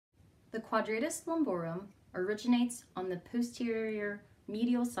The Quadratus Lumborum originates on the posterior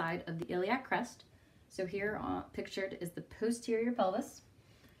medial side of the iliac crest. So here pictured is the posterior pelvis.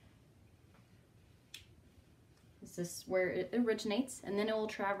 This is where it originates, and then it will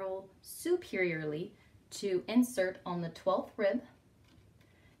travel superiorly to insert on the 12th rib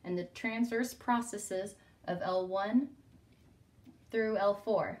and the transverse processes of L1 through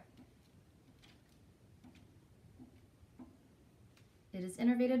L4. It is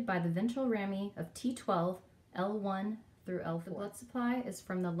innervated by the ventral rami of T12, L1 through L4. The blood supply is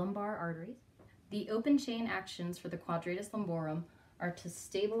from the lumbar arteries. The open chain actions for the Quadratus Lumborum are to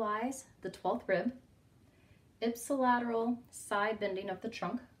stabilize the 12th rib, ipsilateral side bending of the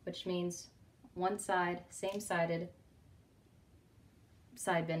trunk, which means one side, same-sided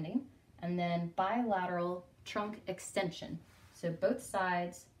side bending, and then bilateral trunk extension. So both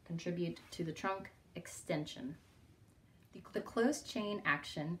sides contribute to the trunk extension. The closed chain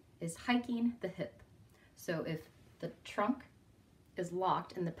action is hiking the hip. So if the trunk is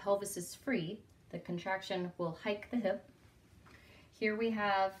locked and the pelvis is free, the contraction will hike the hip. Here we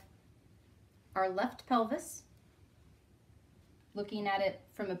have our left pelvis, looking at it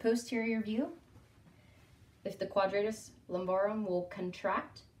from a posterior view. If the Quadratus Lumborum will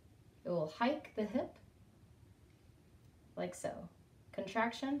contract, it will hike the hip like so.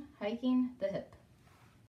 Contraction, hiking the hip.